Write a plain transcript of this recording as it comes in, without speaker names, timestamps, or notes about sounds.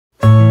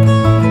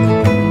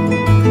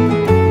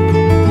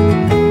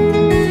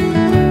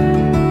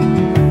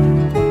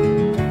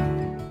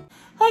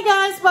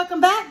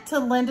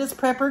Linda's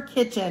Prepper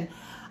Kitchen.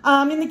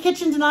 In the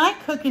kitchen tonight,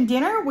 cooking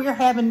dinner. We're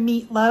having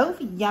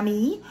meatloaf,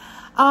 yummy.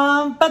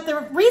 But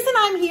the reason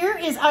I'm here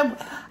is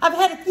I've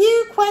had a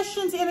few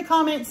questions in the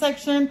comment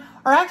section,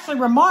 or actually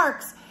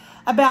remarks,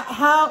 about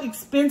how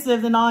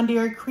expensive the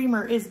non-dairy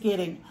creamer is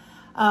getting.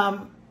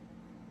 I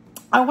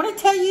want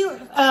to tell you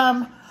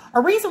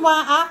a reason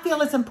why I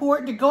feel it's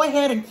important to go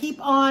ahead and keep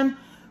on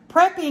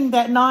prepping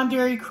that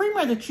non-dairy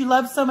creamer that you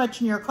love so much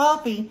in your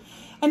coffee.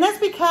 And that's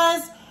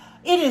because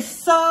it is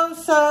so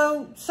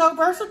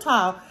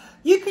versatile.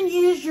 You can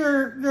use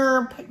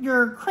your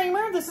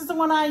creamer. This is the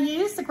one I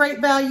use, the Great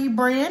Value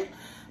brand,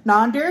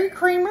 non-dairy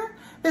creamer.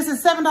 This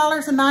is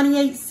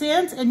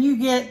 $7.98, and you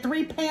get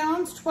 3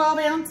 pounds, 12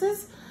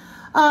 ounces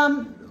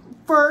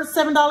for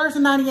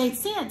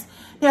 $7.98.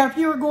 Now, if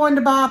you were going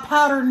to buy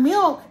powdered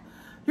milk,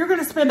 you're going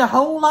to spend a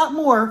whole lot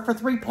more for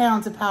 3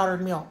 pounds of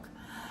powdered milk.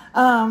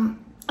 Now,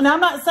 I'm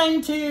not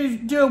saying to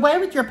do away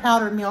with your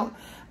powdered milk,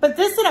 but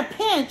this in a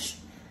pinch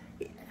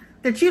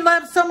that you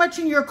love so much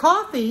in your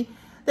coffee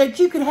that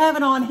you could have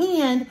it on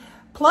hand.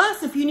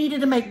 Plus, if you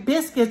needed to make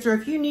biscuits, or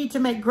if you need to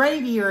make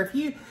gravy, or if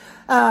you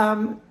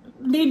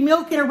need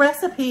milk in a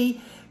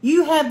recipe,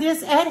 you have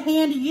this at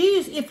hand to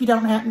use if you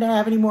don't happen to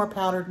have any more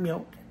powdered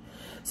milk.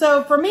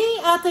 So for me,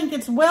 I think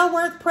it's well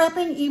worth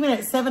prepping, even at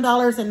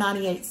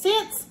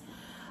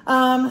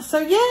 $7.98. So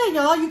yeah,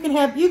 y'all, you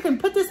can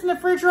put this in the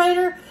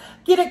refrigerator,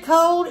 get it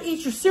cold,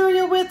 eat your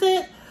cereal with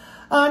it.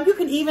 You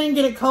can even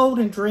get it cold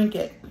and drink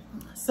it.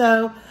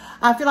 So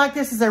I feel like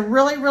this is a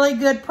really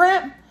good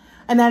prep,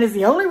 and that is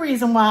the only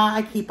reason why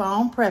I keep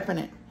on prepping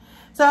it.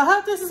 So I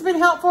hope this has been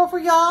helpful for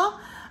y'all.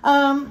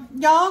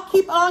 Y'all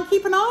keep on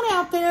keeping on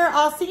out there.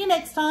 I'll see you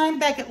next time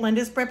back at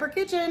Linda's Prepper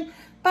Kitchen.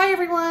 Bye,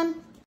 everyone.